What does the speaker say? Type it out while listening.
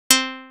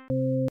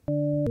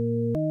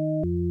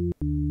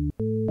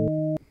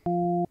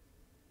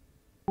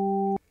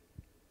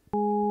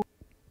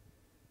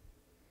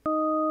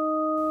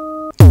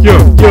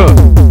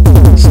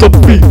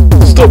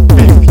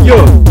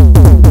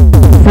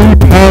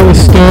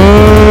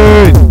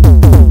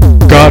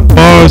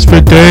bars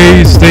for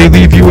days, they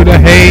leave you in a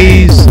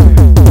haze.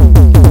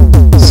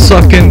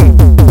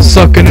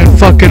 Sucking and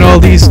fucking all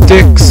these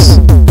dicks.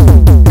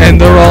 And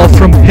they're all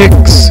from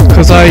Hicks,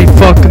 cause I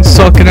fucking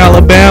suck in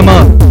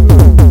Alabama.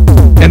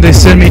 And they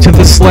send me to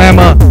the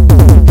slammer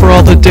for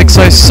all the dicks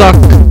I suck.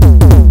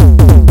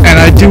 And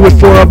I do it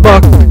for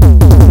 $1.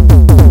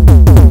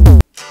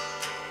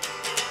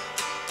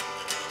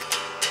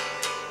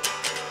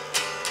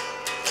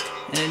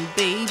 And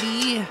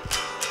baby,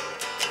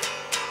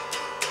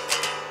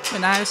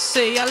 when I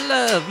say I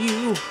love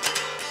you,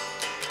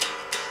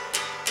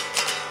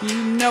 you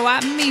know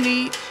I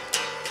mean it.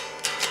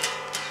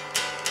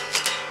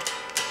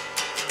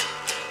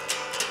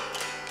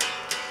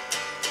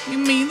 You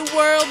mean the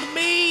world to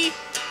me,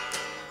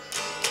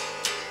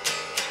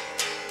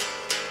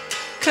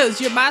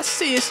 'cause you're my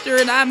sister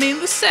and I'm in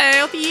the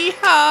South,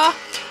 yeehaw.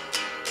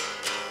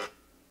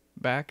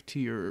 Back to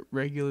your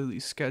regularly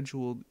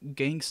scheduled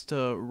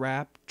gangsta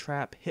rap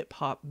trap hip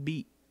hop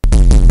beat.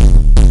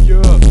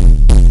 Yeah.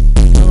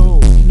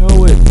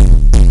 Know it.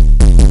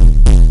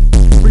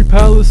 Free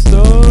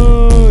Palestine.